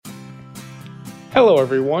Hello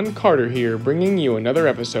everyone, Carter here, bringing you another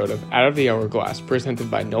episode of Out of the Hourglass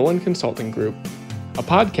presented by Nolan Consulting Group, a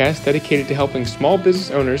podcast dedicated to helping small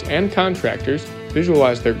business owners and contractors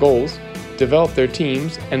visualize their goals, develop their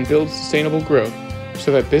teams, and build sustainable growth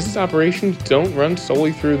so that business operations don't run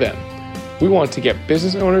solely through them. We want to get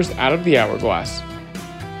business owners out of the hourglass.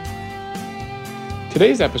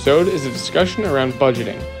 Today's episode is a discussion around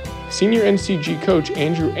budgeting. Senior NCG coach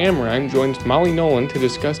Andrew Amrine joins Molly Nolan to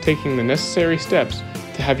discuss taking the necessary steps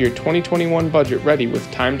to have your 2021 budget ready with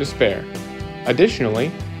time to spare.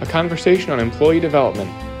 Additionally, a conversation on employee development.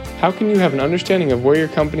 How can you have an understanding of where your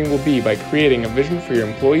company will be by creating a vision for your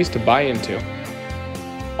employees to buy into?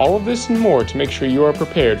 All of this and more to make sure you are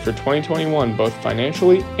prepared for 2021 both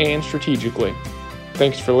financially and strategically.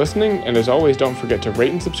 Thanks for listening, and as always, don't forget to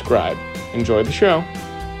rate and subscribe. Enjoy the show.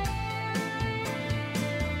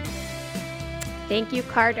 Thank you,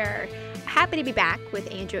 Carter. Happy to be back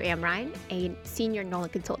with Andrew Amrine, a senior Nolan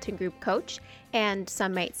Consulting Group coach, and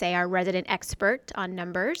some might say our resident expert on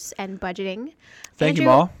numbers and budgeting. Thank Andrew, you,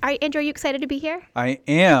 Mal. Andrew, are you excited to be here? I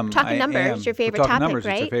am. Talking numbers, your favorite topic, numbers,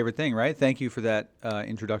 right? It's your favorite thing, right? Thank you for that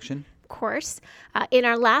introduction. Of course. In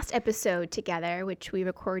our last episode together, which we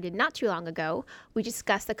recorded not too long ago, we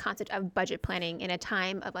discussed the concept of budget planning in a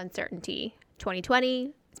time of uncertainty.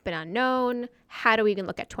 2020, it's been unknown. How do we even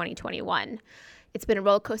look at 2021? It's been a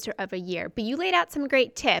roller coaster of a year, but you laid out some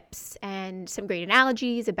great tips and some great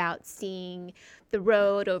analogies about seeing the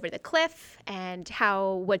road over the cliff and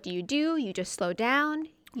what do? You just slow down,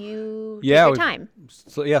 take your time.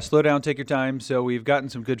 Slow down, take your time. So we've gotten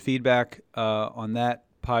some good feedback on that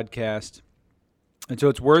podcast. And so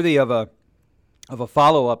it's worthy of a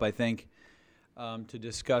follow-up, I think, to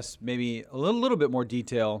discuss maybe a little bit more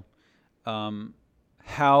detail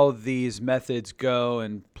how these methods go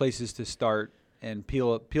and places to start, and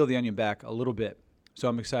peel the onion back a little bit. So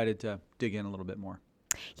I'm excited to dig in a little bit more.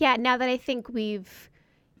 Yeah, now that I think we've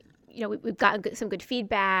gotten some good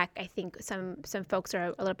feedback, I think some folks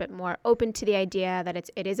are a little bit more open to the idea that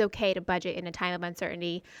it is okay to budget in a time of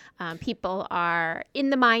uncertainty. People are in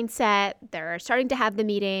the mindset, they're starting to have the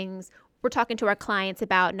meetings. We're talking to our clients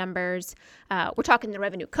about numbers. We're talking the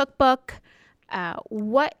revenue cookbook.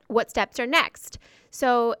 What steps are next?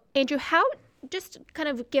 So Andrew, just kind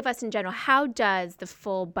of give us in general, how does the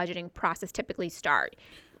full budgeting process typically start?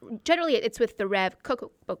 Generally, it's with the Rev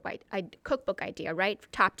cookbook idea, right?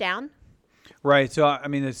 Top down? Right. So, I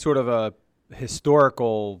mean, it's sort of a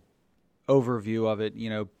historical overview of it.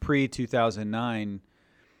 Pre-2009,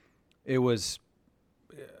 it was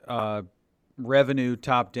revenue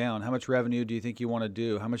top down. How much revenue do you think you want to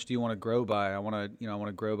do? How much do you want to grow by? I want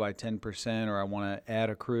to grow by 10%, or I want to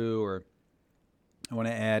add a crew, or I want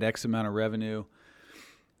to add X amount of revenue.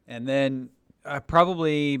 And then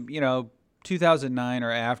probably, 2009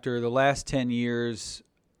 or after, the last 10 years,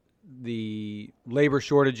 the labor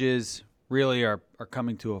shortages really are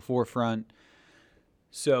coming to a forefront.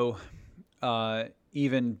 So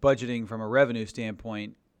even budgeting from a revenue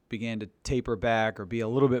standpoint began to taper back or be a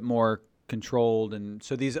little bit more controlled. And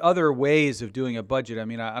so these other ways of doing a budget, I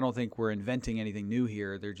mean, I don't think we're inventing anything new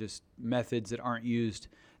here. They're just methods that aren't used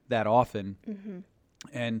that often. Mm-hmm.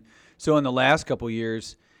 And so in the last couple of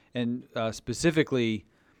years, and specifically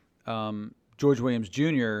George Williams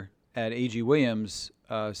Jr. at A.G. Williams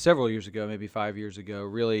several years ago, maybe 5 years ago,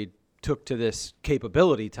 really took to this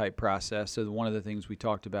capability type process. So one of the things we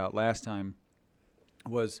talked about last time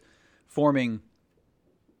was forming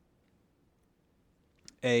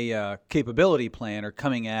a capability plan, or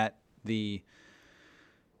coming at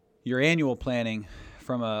your annual planning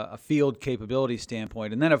from a field capability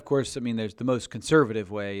standpoint. And then, of course, I mean, there's the most conservative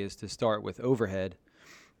way is to start with overhead,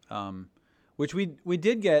 which we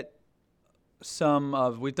did get some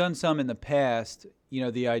of. We've done some in the past.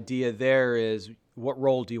 The idea there is, what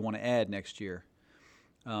role do you want to add next year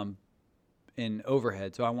in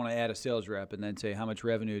overhead? So I want to add a sales rep, and then say, how much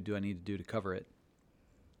revenue do I need to do to cover it?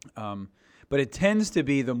 But it tends to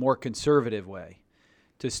be the more conservative way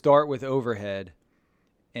to start with overhead.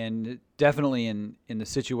 And definitely in the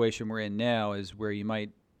situation we're in now is where you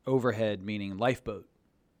might overhead, meaning lifeboat.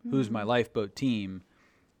 Mm-hmm. Who's my lifeboat team?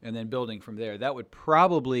 And then building from there. That would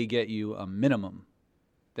probably get you a minimum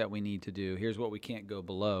that we need to do. Here's what we can't go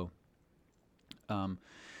below.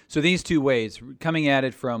 So these two ways, coming at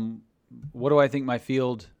it from what do I think my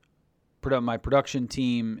my production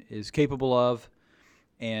team is capable of,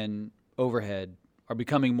 and overhead are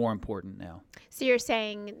becoming more important now. So you're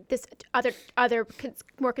saying this other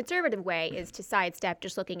more conservative way is to sidestep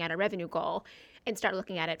just looking at a revenue goal and start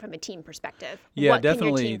looking at it from a team perspective. Yeah, what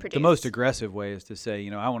definitely. Can your team produce? The most aggressive way is to say,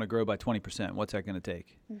 I want to grow by 20%. What's that going to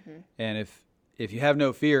take? Mm-hmm. And if you have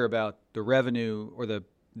no fear about the revenue or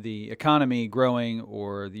the economy growing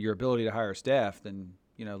or your ability to hire staff, then,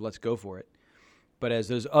 let's go for it. But as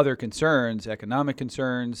those other concerns, economic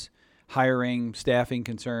concerns, hiring, staffing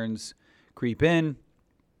concerns creep in,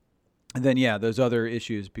 then, those other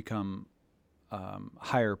issues become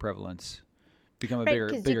higher prevalence, become a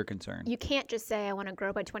bigger concern. You can't just say, I want to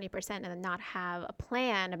grow by 20% and then not have a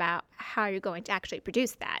plan about how you're going to actually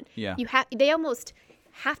produce that. Yeah. They almost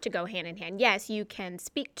have to go hand in hand. Yes, you can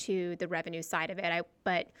speak to the revenue side of it,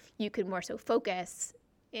 but you could more so focus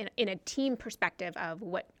in a team perspective of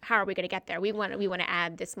how are we going to get there? We want to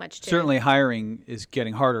add this much to Certainly hiring is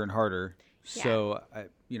getting harder and harder. Yeah. So,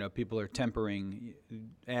 people are tempering,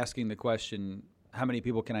 asking the question, how many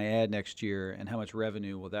people can I add next year and how much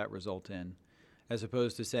revenue will that result in? As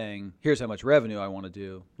opposed to saying, here's how much revenue I want to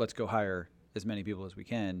do. Let's go hire as many people as we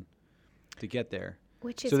can to get there.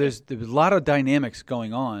 There's a lot of dynamics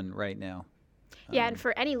going on right now. Yeah, and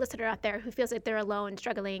for any listener out there who feels like they're alone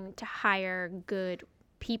struggling to hire good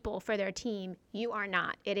people for their team, you are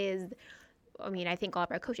not. It is, I think all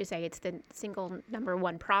of our coaches say it's the single number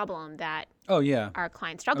one problem that our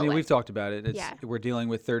clients struggle with. We've talked about it. We're dealing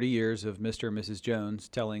with 30 years of Mr. and Mrs. Jones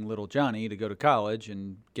telling little Johnny to go to college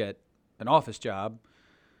and get an office job,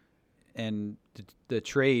 and the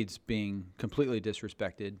trades being completely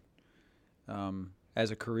disrespected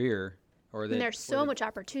as a career. And there's so much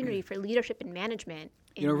opportunity for leadership and management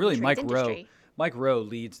in really the trades industry. Mike Rowe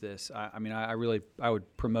leads this. I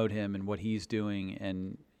would promote him and what he's doing,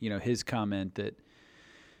 and his comment that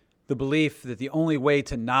the belief that the only way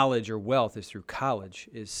to knowledge or wealth is through college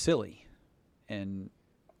is silly. And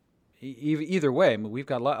either way, we've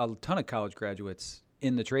got a ton of college graduates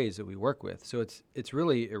in the trades that we work with, so it's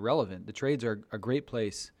really irrelevant. The trades are a great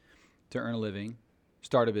place to earn a living,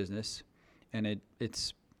 start a business, and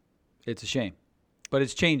it's a shame, but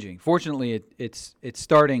it's changing. Fortunately, it's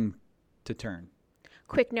starting to turn.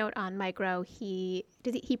 Quick note on Mike Rowe. He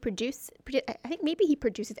produce? I think maybe he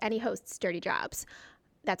produces and he hosts Dirty Jobs.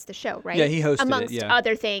 That's the show, right? Yeah, he hosted amongst it,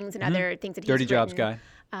 other things and other things that he's Dirty written. Jobs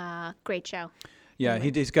guy. Great show. Yeah,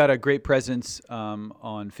 anyway. He's got a great presence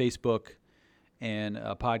on Facebook and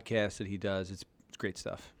a podcast that he does. It's great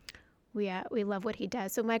stuff. We love what he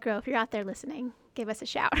does. So, Mike Rowe, if you're out there listening, give us a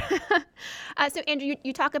shout. So, Andrew,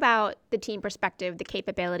 you talk about the team perspective, the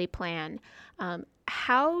capability plan.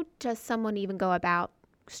 How does someone even go about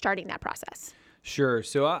starting that process? Sure.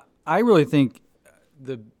 So, I really think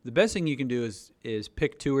the best thing you can do is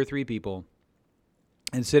pick 2 or 3 people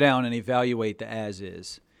and sit down and evaluate the as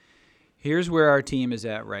is. Here's where our team is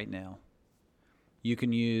at right now. You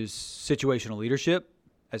can use situational leadership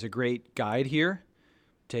as a great guide here.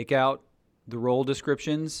 Take out the role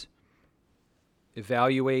descriptions,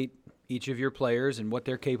 evaluate each of your players and what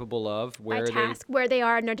they're capable of. By task, where they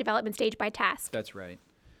are in their development stage by task. That's right.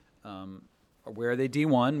 Where are they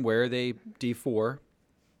D1? Where are they D4?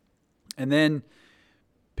 And then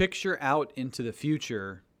picture out into the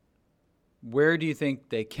future, where do you think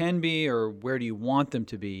they can be, or where do you want them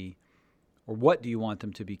to be, or what do you want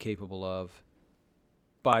them to be capable of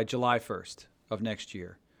by July 1st of next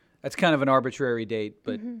year? That's kind of an arbitrary date,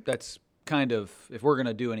 but that's kind of, if we're going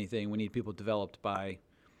to do anything, we need people developed by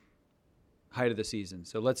height of the season.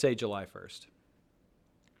 So let's say July 1st.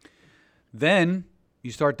 Then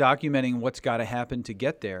you start documenting what's got to happen to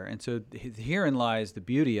get there. And so herein lies the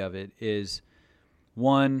beauty of it is,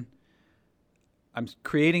 one, I'm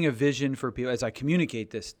creating a vision for people. As I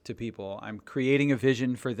communicate this to people, I'm creating a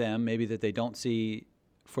vision for them, maybe that they don't see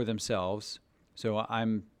for themselves. So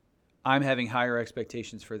I'm having higher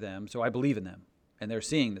expectations for them, so I believe in them, and they're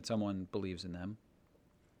seeing that someone believes in them.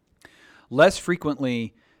 Less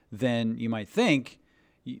frequently than you might think,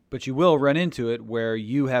 but you will run into it where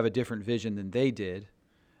you have a different vision than they did.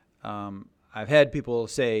 I've had people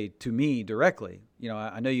say to me directly,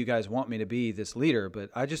 I know you guys want me to be this leader, but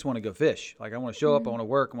I just want to go fish. Like, I want to show up, I want to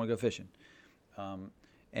work, I want to go fishing.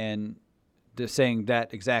 And they're saying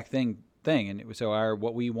that exact thing. And it was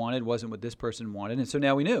what we wanted wasn't what this person wanted, and so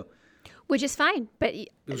now we knew. Which is fine, but it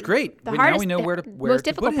was great. Now we know where to most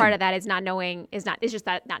difficult part him. of that is not knowing. It's just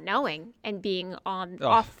that not knowing and being on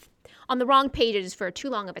the wrong pages for too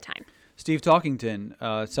long of a time. Steve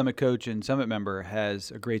Talkington, Summit coach and Summit member, has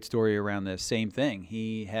a great story around this same thing.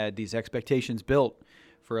 He had these expectations built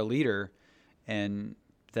for a leader, and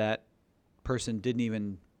that person didn't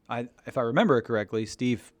even. If I remember it correctly,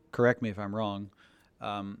 Steve, correct me if I'm wrong.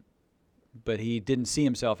 But he didn't see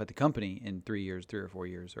himself at the company in 3 or 4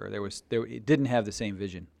 years, or it didn't have the same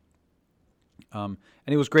vision. And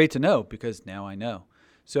it was great to know, because now I know.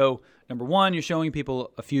 So number one, you're showing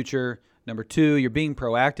people a future. Number 2, you're being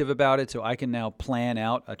proactive about it, so I can now plan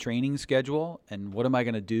out a training schedule and what am I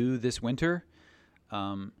going to do this winter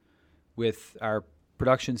with our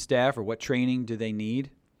production staff, or what training do they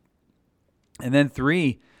need. And then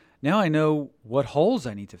 3, now I know what holes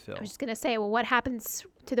I need to fill. I was just going to say, well, what happens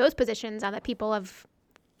to those positions now that people have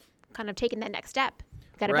kind of taken that next step?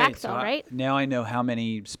 Got to backfill, so right? Now I know how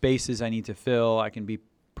many spaces I need to fill. I can be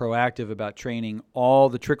proactive about training all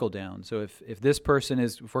the trickle down. So if this person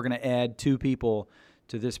if we're going to add 2 people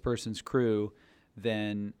to this person's crew,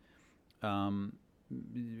 then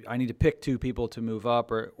I need to pick 2 people to move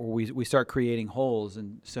up, or we start creating holes.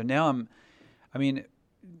 And so now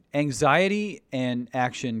anxiety and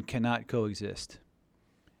action cannot coexist.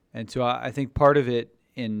 And so I think part of it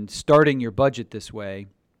in starting your budget this way,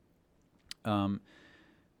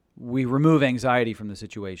 we remove anxiety from the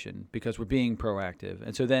situation because we're being proactive.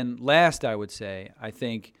 And so then last, I would say, I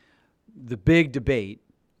think the big debate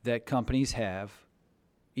that companies have,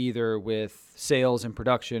 either with sales and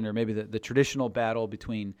production, or maybe the traditional battle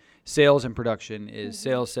between sales and production is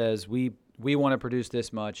sales says we want to produce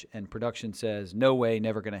this much, and production says no way,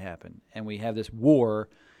 never going to happen. And we have this war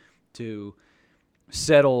to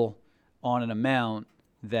settle on an amount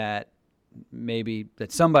that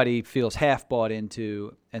somebody feels half bought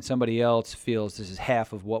into and somebody else feels this is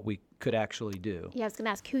half of what we could actually do. Yeah, I was going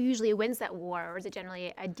to ask, who usually wins that war, or is it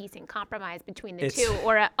generally a decent compromise between the two,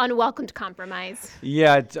 or an unwelcomed compromise?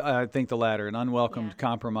 Yeah, I think the latter, an unwelcomed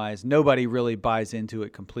compromise. Nobody really buys into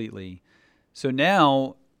it completely. So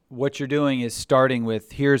now what you're doing is starting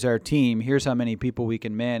with, here's our team, here's how many people we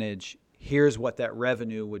can manage, here's what that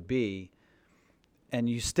revenue would be. And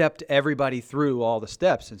you stepped everybody through all the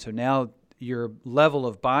steps. And so now your level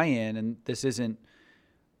of buy-in, and this isn't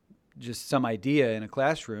just some idea in a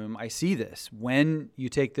classroom, I see this. When you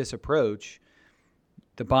take this approach,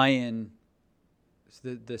 the buy-in,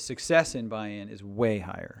 the success in buy-in is way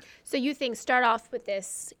higher. So you think start off with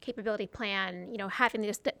this capability plan, having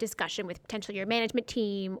this discussion with potentially your management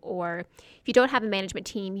team, or if you don't have a management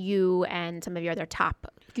team, you and some of your other top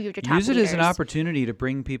Use leaders. it as an opportunity to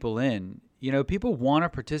bring people in. People want to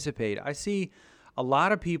participate. I see a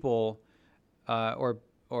lot of people,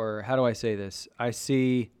 or how do I say this?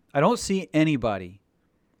 I don't see anybody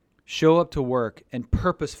show up to work and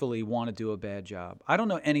purposefully want to do a bad job. I don't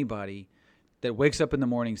know anybody that wakes up in the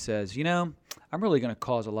morning and says, I'm really going to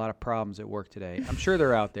cause a lot of problems at work today. I'm sure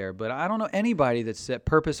they're out there, but I don't know anybody that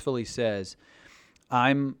purposefully says,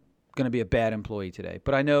 I'm going to be a bad employee today.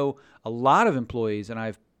 But I know a lot of employees, and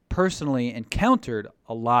I've personally encountered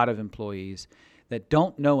a lot of employees that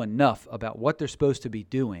don't know enough about what they're supposed to be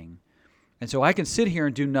doing. And so I can sit here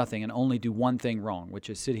and do nothing and only do one thing wrong, which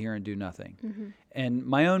is sit here and do nothing. Mm-hmm. And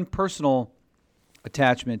my own personal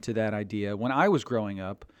attachment to that idea, when I was growing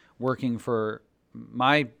up, working for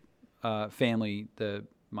my family,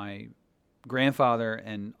 my grandfather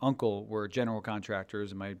and uncle were general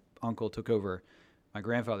contractors, and my uncle took over my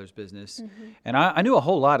grandfather's business. Mm-hmm. And I knew a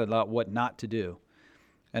whole lot about what not to do,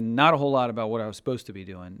 and not a whole lot about what I was supposed to be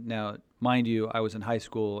doing. Now, mind you, I was in high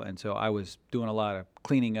school, and so I was doing a lot of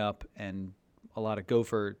cleaning up and a lot of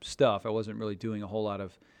gopher stuff. I wasn't really doing a whole lot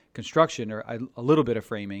of construction, or a little bit of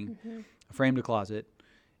framing. Mm-hmm. I framed a closet,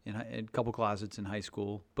 in a couple closets in high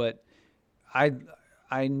school, but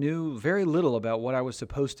I knew very little about what I was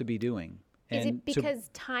supposed to be doing. Is it because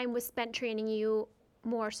time was spent training you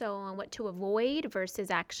more so on what to avoid versus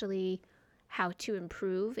actually how to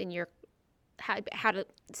improve in your how to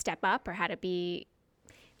step up, or how to be,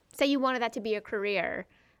 say you wanted that to be a career,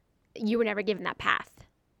 you were never given that path?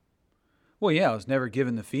 Well, yeah, I was never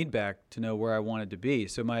given the feedback to know where I wanted to be.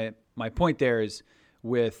 So my point there is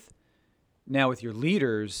with your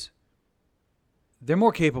leaders, they're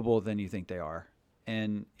more capable than you think they are.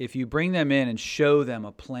 And if you bring them in and show them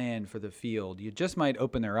a plan for the field, you just might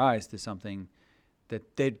open their eyes to something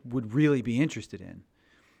that they would really be interested in.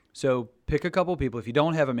 So pick a couple people. If you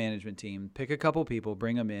don't have a management team, pick a couple people,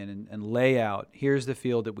 bring them in and lay out, here's the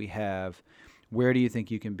field that we have. Where do you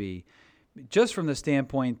think you can be? Just from the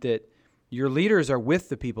standpoint that your leaders are with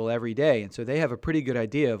the people every day, and so they have a pretty good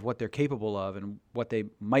idea of what they're capable of and what they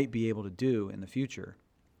might be able to do in the future.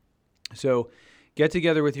 So get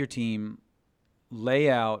together with your team, lay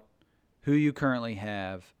out who you currently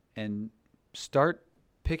have, and start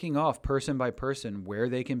picking off person by person where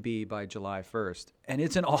they can be by July 1st. And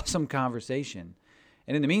it's an awesome conversation.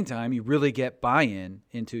 And in the meantime, you really get buy-in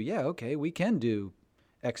into, okay, we can do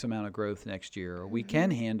X amount of growth next year, or we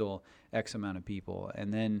can handle X amount of people.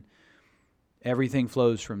 And then everything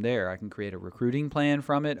flows from there. I can create a recruiting plan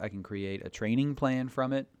from it. I can create a training plan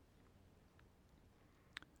from it.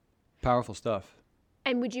 Powerful stuff.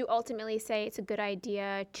 And would you ultimately say it's a good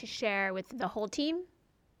idea to share with the whole team?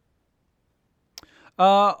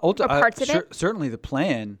 Or parts of it? Certainly the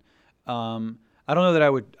plan. I don't know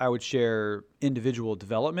that I would share individual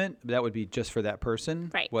development. That would be just for that person.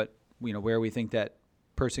 Right. What where we think that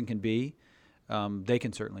person can be. They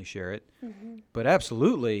can certainly share it. But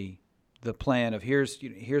absolutely, the plan of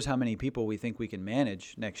here's how many people we think we can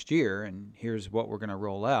manage next year, and here's what we're going to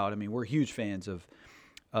roll out. I mean, we're huge fans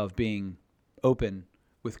of being open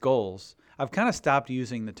with goals. I've kind of stopped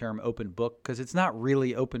using the term open book because it's not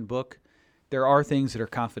really open book. There are things that are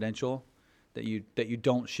confidential that you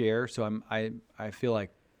don't share. So I feel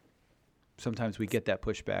like sometimes we get that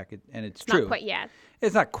pushback, and it's true. Not quite yet.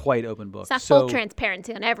 It's not quite open book. It's not full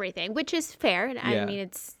transparency on everything, which is fair. And Yeah. I mean,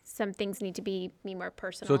 some things need to be more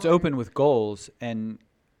personal. So it's open with goals, and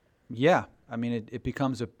yeah, I mean, it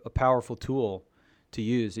becomes a powerful tool to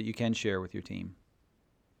use that you can share with your team.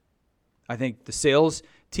 I think the sales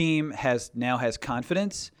team now has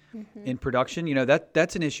confidence in production.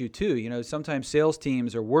 That's an issue too. Sometimes sales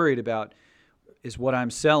teams are worried about, is what I'm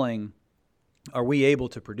selling, are we able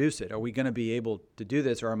to produce it? Are we going to be able to do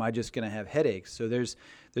this, or am I just going to have headaches? So there's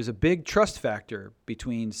a big trust factor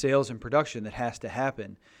between sales and production that has to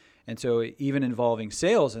happen. And so even involving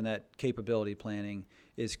sales in that capability planning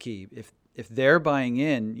is key. If they're buying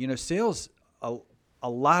in, sales, a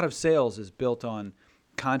lot of sales is built on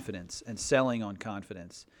confidence and selling on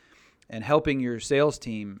confidence, and helping your sales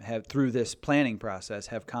team have, through this planning process,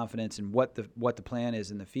 have confidence in what the plan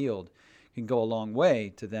is in the field can go a long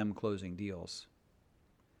way to them closing deals.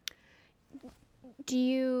 Do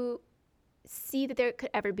you see that there could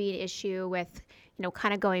ever be an issue with,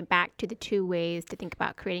 kind of going back to the two ways to think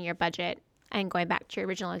about creating your budget, and going back to your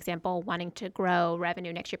original example, wanting to grow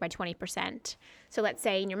revenue next year by 20%. So let's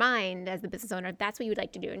say in your mind as the business owner, that's what you would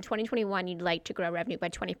like to do. In 2021, you'd like to grow revenue by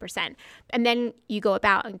 20%. And then you go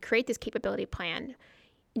about and create this capability plan.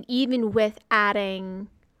 And even with adding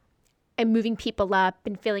and moving people up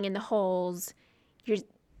and filling in the holes,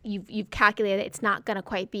 you've calculated it's not going to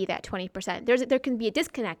quite be that 20%. There can be a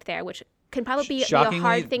disconnect there, which can probably be a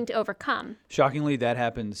hard thing to overcome. Shockingly, that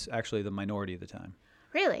happens actually the minority of the time.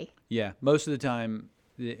 Really? Yeah, most of the time.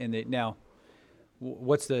 Now,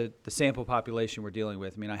 what's the sample population we're dealing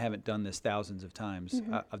with? I mean, I haven't done this thousands of times.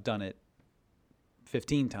 I've done it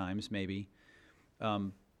 15 times maybe.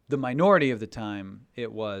 The minority of the time,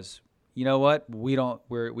 it was, you know what? We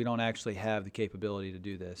don't actually have the capability to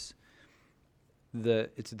do this.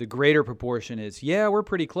 The greater proportion is, yeah, we're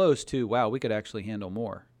pretty close to, wow, we could actually handle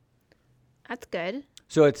more. That's good.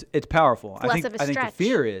 So it's powerful. It's less of a I think stretch. the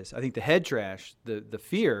fear is, I think the head trash, the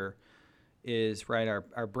fear is, right,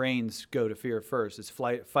 our brains go to fear first. It's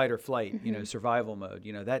fight or flight, survival mode.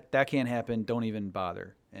 That can't happen, don't even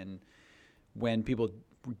bother. And when people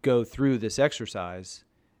go through this exercise,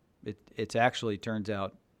 it actually turns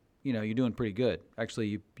out, you're doing pretty good.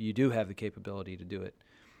 Actually, you do have the capability to do it.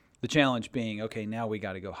 The challenge being, okay, now we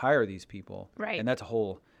got to go hire these people. Right. And that's a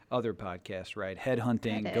whole other podcast, right?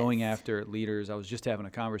 Headhunting, going after leaders. I was just having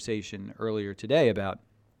a conversation earlier today about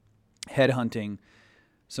headhunting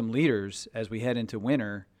some leaders as we head into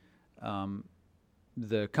winter.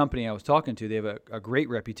 The company I was talking to, they have a great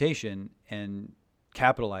reputation and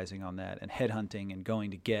capitalizing on that and headhunting and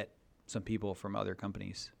going to get some people from other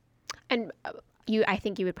companies. And I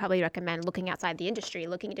think you would probably recommend looking outside the industry,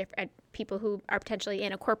 looking at people who are potentially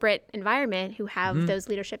in a corporate environment who have those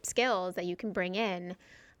leadership skills that you can bring in,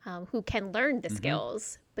 who can learn the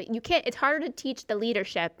skills. But you can't. It's harder to teach the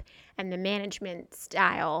leadership and the management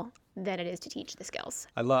style than it is to teach the skills.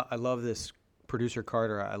 I love this, producer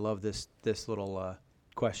Carter. I love this little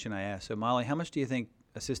question I asked. So Molly, how much do you think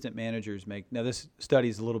assistant managers make? Now this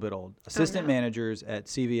study's a little bit old. Assistant managers at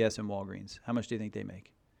CVS and Walgreens, how much do you think they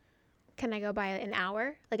make? Can I go by an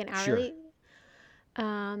hour, like an hourly?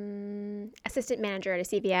 Sure. Assistant manager at a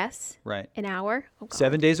CVS. Right. An hour. Oh,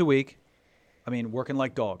 7 days a week. I mean, working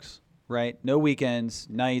like dogs, right? No weekends,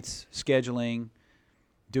 nights, scheduling,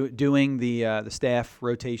 doing the staff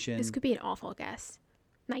rotation. This could be an awful guess.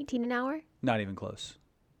 19 an hour? Not even close.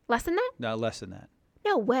 Less than that? No, less than that.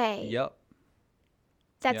 No way. Yep.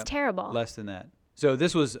 That's terrible. Less than that. So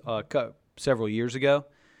this was several years ago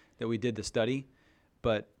that we did the study.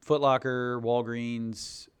 But Foot Locker,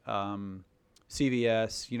 Walgreens,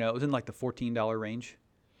 CVS, it was in like the $14 range.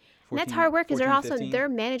 And that's hard work because they're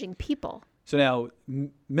managing people. So now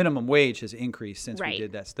minimum wage has increased since we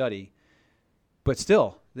did that study. But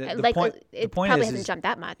still, the point probably is, hasn't jumped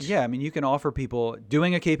that much. Yeah, I mean, you can offer people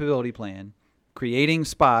doing a capability plan, creating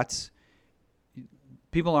spots.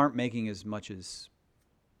 People aren't making as much as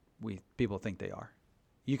people think they are.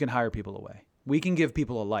 You can hire people away. We can give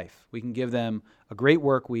people a life. We can give them a great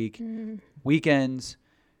work week, weekends,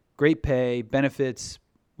 great pay, benefits.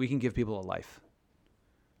 We can give people a life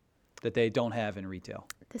that they don't have in retail.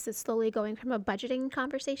 This is slowly going from a budgeting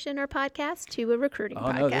conversation or podcast to a recruiting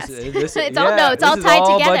podcast. No, this it's yeah, all it's all tied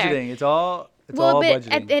together. Budgeting. It's all but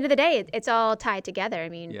budgeting. At the end of the day, it's all tied together. I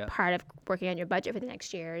mean, Yeah. part of working on your budget for the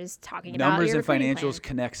next year is talking Numbers about your and recruiting financials plan.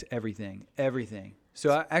 connects everything.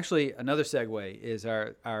 So actually, another segue is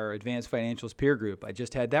our advanced financials peer group. I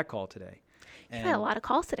just had that call today. You've had a lot of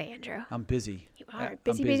calls today, Andrew. I'm busy. You are I'm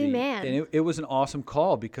busy man. And it was an awesome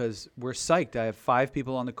call because we're psyched. I have 5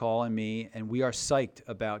 people on the call and me, and we are psyched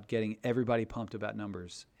about getting everybody pumped about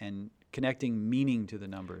numbers and connecting meaning to the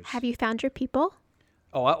numbers. Have you found your people?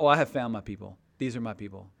 I have found my people. These are my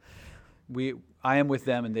people. I am with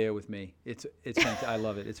them and they are with me. It's I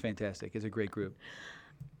love it. It's fantastic. It's a great group.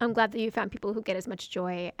 I'm glad that you found people who get as much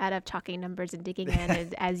joy out of talking numbers and digging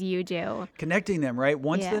in as you do. Connecting them, right?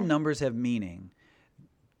 Once Yeah. the numbers have meaning,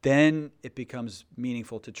 then it becomes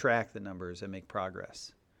meaningful to track the numbers and make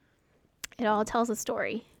progress. It all tells a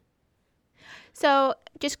story. So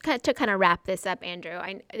just to kind of wrap this up, Andrew,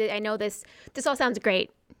 I know this all sounds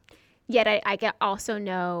great, yet I can also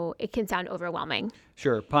know it can sound overwhelming.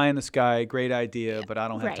 Sure, pie in the sky, great idea, but I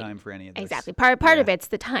don't have Right. time for any of this. Exactly. Part of it's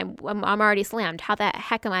the time. I'm already slammed. How the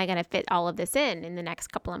heck am I going to fit all of this in the next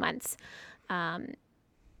couple of months?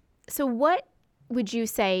 So what would you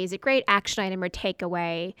say is a great action item or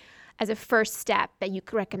takeaway as a first step that you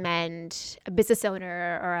could recommend a business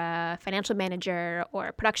owner or a financial manager or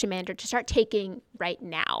a production manager to start taking right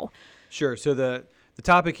now? Sure. So the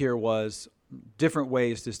topic here was different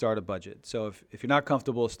ways to start a budget. So if you're not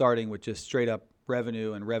comfortable starting with just straight up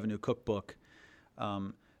revenue and revenue cookbook,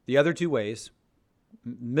 the other 2 ways,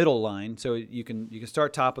 middle line, so you can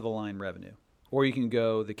start top of the line revenue, or you can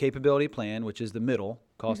go the capability plan, which is the middle,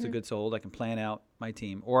 cost of goods sold. I can plan out my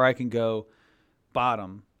team, or I can go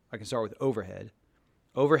bottom. I can start with overhead.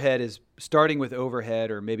 Overhead is starting with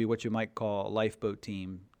overhead, or maybe what you might call a lifeboat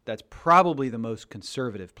team. That's probably the most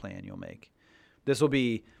conservative plan you'll make. This will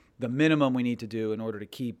be the minimum we need to do in order to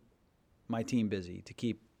keep my team busy, to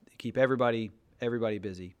keep everybody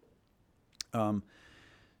busy.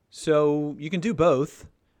 So you can do both.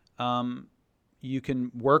 You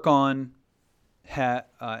can work on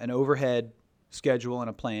an overhead schedule and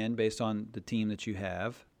a plan based on the team that you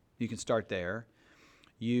have. You can start there.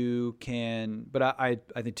 You can, but I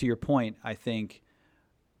think to your point, I think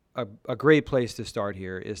a great place to start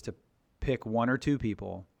here is to pick 1 or 2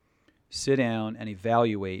 people, sit down and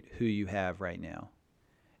evaluate who you have right now,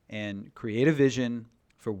 and create a vision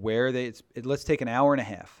for where let's take an hour and a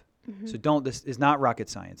half. So this is not rocket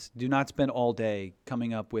science. Do not spend all day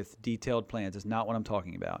coming up with detailed plans. It's not what I'm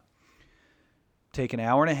talking about. Take an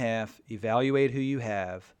hour and a half, evaluate who you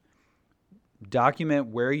have, document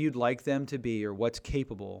where you'd like them to be or what's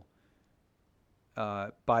capable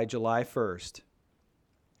by July 1st,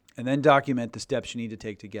 and then document the steps you need to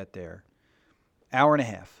take to get there. Hour and a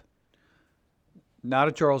half. Not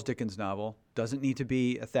a Charles Dickens novel. Doesn't need to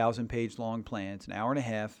be a 1,000-page long plan. It's an hour and a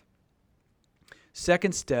half.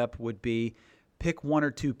 Second step would be pick 1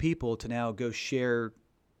 or 2 people to now go share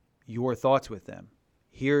your thoughts with them.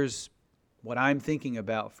 Here's what I'm thinking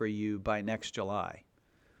about for you by next July.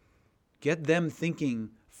 Get them thinking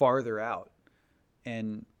farther out.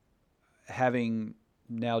 And having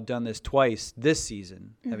now done this twice this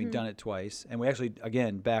season, having done it twice, and we actually,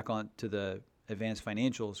 again, back on to the Advanced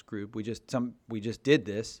Financials group, we just did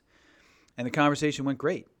this, and the conversation went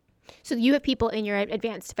great. So you have people in your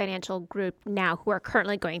advanced financial group now who are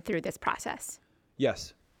currently going through this process.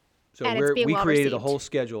 Yes. So And it's being we well created a received. whole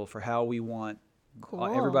schedule for how we want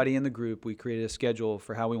everybody in the group. We created a schedule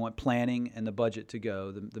for how we want planning and the budget to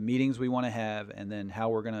go, the meetings we want to have, and then how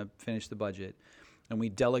we're going to finish the budget. And we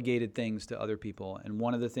delegated things to other people. And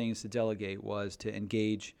one of the things to delegate was to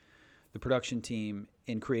engage the production team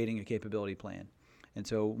in creating a capability plan. And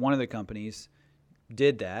so one of the companies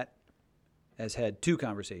did that, has had 2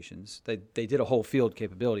 conversations. They did a whole field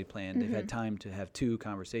capability plan. They've had time to have 2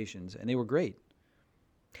 conversations, and they were great.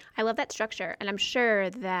 I love that structure, and I'm sure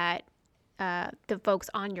that the folks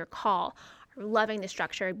on your call are loving the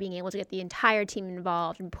structure, being able to get the entire team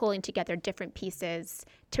involved and pulling together different pieces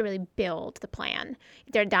to really build the plan.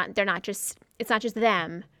 It's not just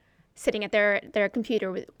them sitting at their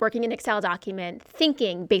computer working an Excel document,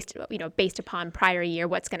 thinking based upon prior year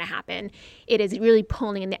what's going to happen. It is really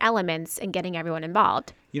pulling in the elements and getting everyone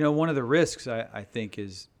involved. One of the risks I think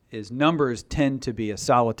is numbers tend to be a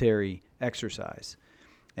solitary exercise,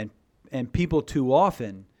 and people too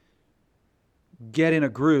often get in a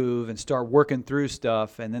groove and start working through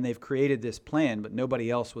stuff, and then they've created this plan, but nobody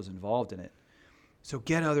else was involved in it. So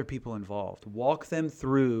get other people involved. Walk them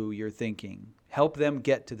through your thinking. Help them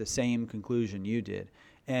get to the same conclusion you did.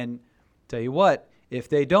 And tell you what, if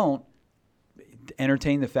they don't,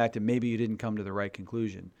 entertain the fact that maybe you didn't come to the right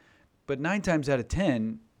conclusion. But 9 times out of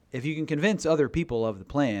 10, if you can convince other people of the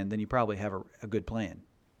plan, then you probably have a good plan.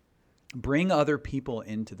 Bring other people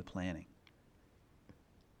into the planning.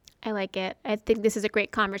 I like it. I think this is a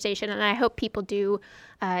great conversation, and I hope people do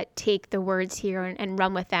take the words here and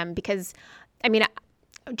run with them, because, I mean,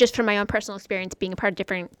 just from my own personal experience being a part of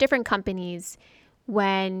different companies,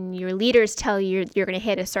 when your leaders tell you you're going to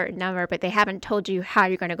hit a certain number, but they haven't told you how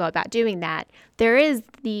you're going to go about doing that, there is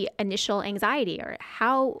the initial anxiety, or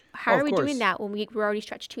how are we doing that when we're already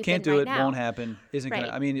stretched too thin right now? Can't do it, won't happen, isn't right.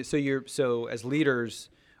 going to. I mean, so as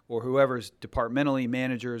leaders, or whoever's departmentally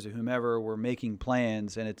managers or whomever, we're making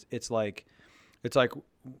plans, and it's like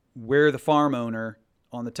we're the farm owner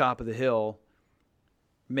on the top of the hill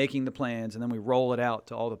making the plans, and then we roll it out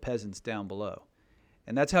to all the peasants down below.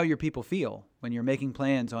 And that's how your people feel when you're making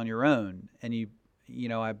plans on your own. And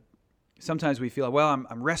sometimes we feel, well,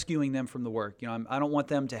 I'm rescuing them from the work. I don't want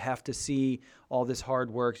them to have to see all this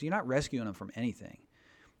hard work. So you're not rescuing them from anything.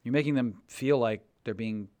 You're making them feel like they're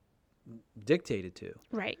being dictated to.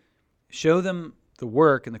 Right. Show them the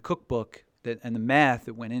work and the cookbook and the math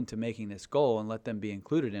that went into making this goal, and let them be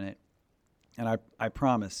included in it. And I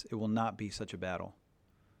promise it will not be such a battle.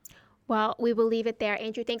 Well, we will leave it there.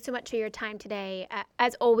 Andrew, thanks so much for your time today.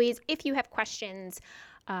 As always, if you have questions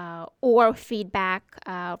or feedback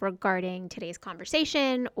regarding today's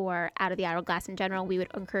conversation or Out of the Hourglass in general, we would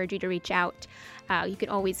encourage you to reach out. You can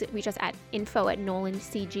always reach us at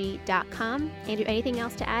info@nolancg.com. Andrew, anything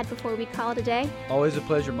else to add before we call it a day? Always a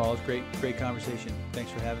pleasure, Mull. It's great conversation.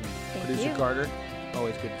 Thanks for having me. Thank Producer you. Carter,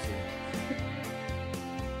 always good to see you.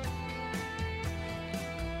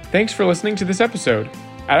 Thanks for listening to this episode.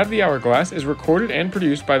 Out of the Hourglass is recorded and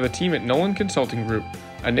produced by the team at Nolan Consulting Group,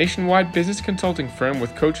 a nationwide business consulting firm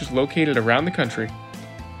with coaches located around the country.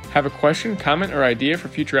 Have a question, comment, or idea for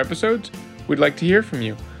future episodes? We'd like to hear from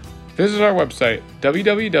you. Visit our website,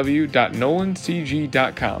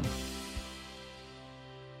 www.nolancg.com.